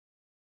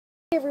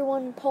Hey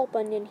everyone, Pulp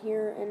Onion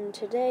here, and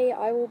today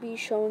I will be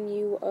showing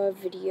you a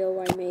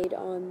video I made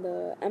on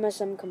the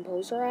MSM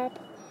Composer app,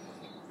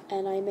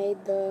 and I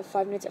made the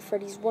 5 Nights at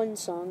Freddy's 1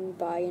 song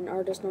by an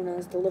artist known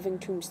as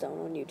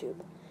TheLivingTombstone on YouTube.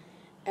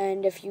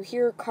 And if you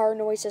hear car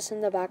noises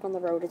in the back on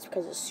the road, it's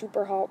because it's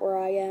super hot where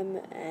I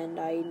am, and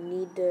I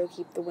need to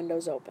keep the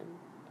windows open.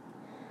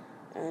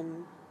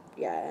 And,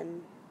 yeah,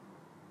 and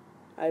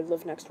I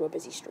live next to a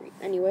busy street.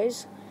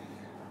 Anyways,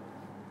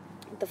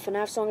 the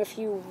FNAF song,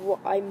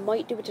 I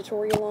might do a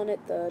tutorial on it.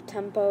 The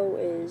tempo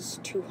is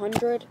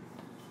 200.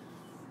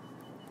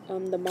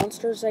 The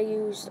monsters I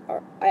used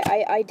are,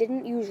 I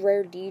didn't use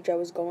Rare Deej. I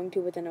was going to,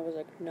 but then I was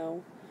like,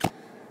 no.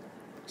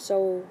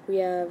 So we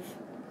have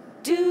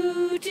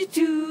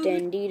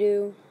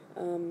Dandido,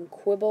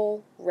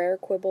 Quibble, Rare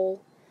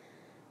Quibble,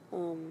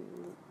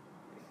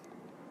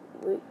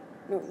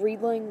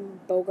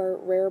 Reedling, Bogart,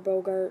 Rare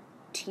Bogart,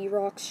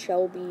 T-Rox,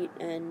 Shellbeat,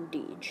 and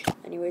Deej.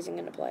 Anyways, I'm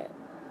gonna play it.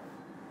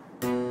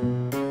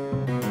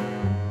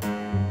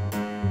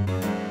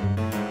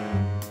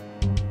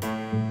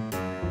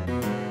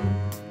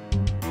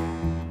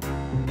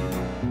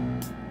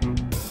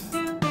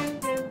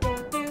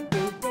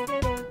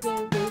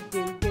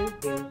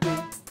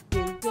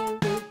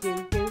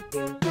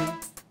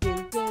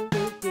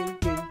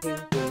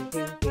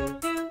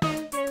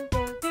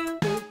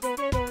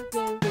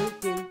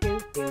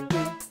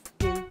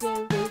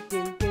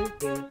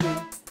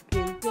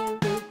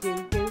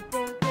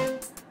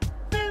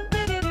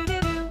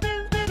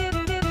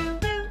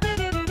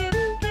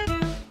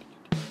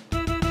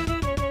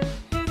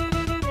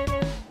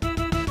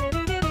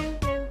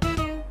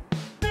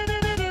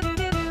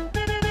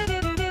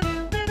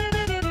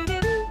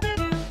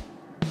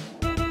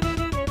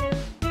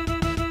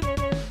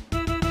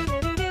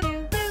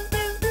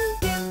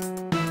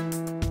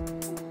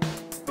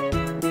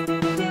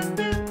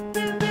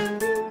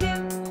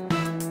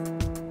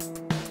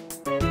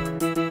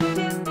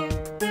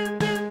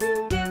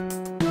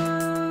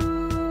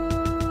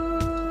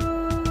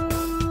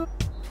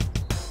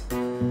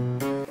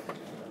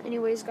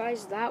 Anyways,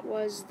 guys, that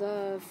was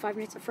the 5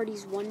 Nights at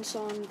Freddy's 1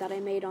 song that I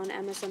made on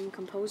MSM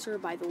Composer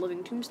by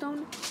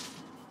TheLivingTombstone.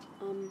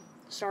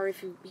 Sorry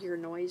if you hear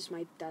noise,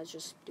 my dad's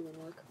just doing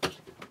work.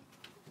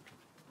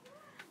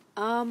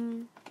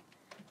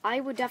 I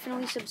would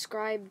definitely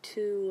subscribe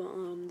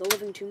to,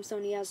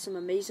 TheLivingTombstone. He has some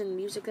amazing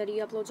music that he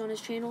uploads on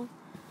his channel.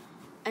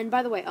 And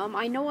by the way,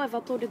 I know I've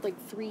uploaded like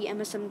 3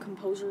 MSM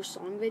Composer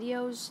song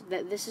videos.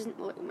 That this isn't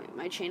what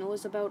my channel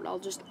is about. I'll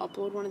just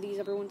upload one of these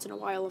every once in a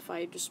while if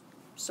I just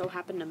so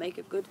happen to make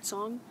a good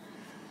song.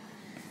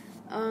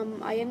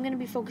 I am going to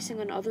be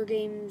focusing on other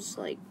games,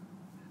 like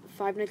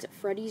 5 Nights at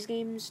Freddy's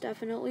games,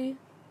 definitely.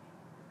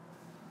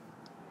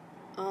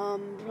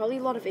 Probably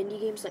a lot of indie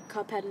games like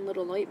Cuphead and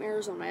Little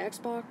Nightmares on my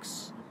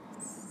Xbox.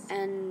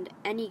 And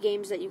any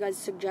games that you guys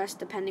suggest,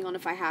 depending on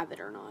if I have it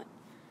or not.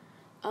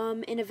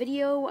 In a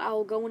video,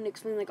 I'll go and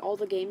explain like all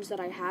the games that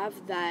I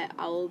have that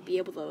I'll be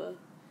able to...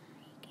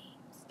 3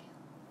 games.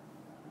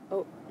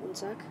 Oh, one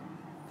sec.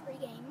 3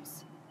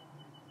 games.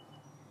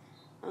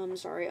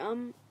 Sorry,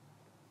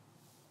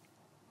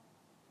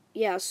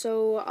 yeah,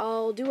 so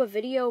I'll do a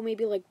video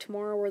maybe like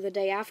tomorrow or the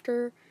day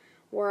after,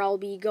 where I'll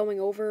be going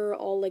over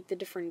all like the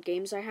different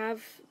games I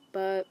have,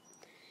 but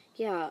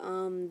yeah,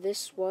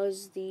 this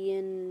was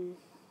the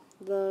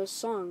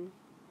song.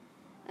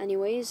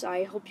 Anyways,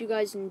 I hope you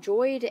guys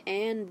enjoyed,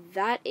 and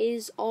that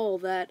is all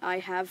that I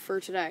have for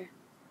today.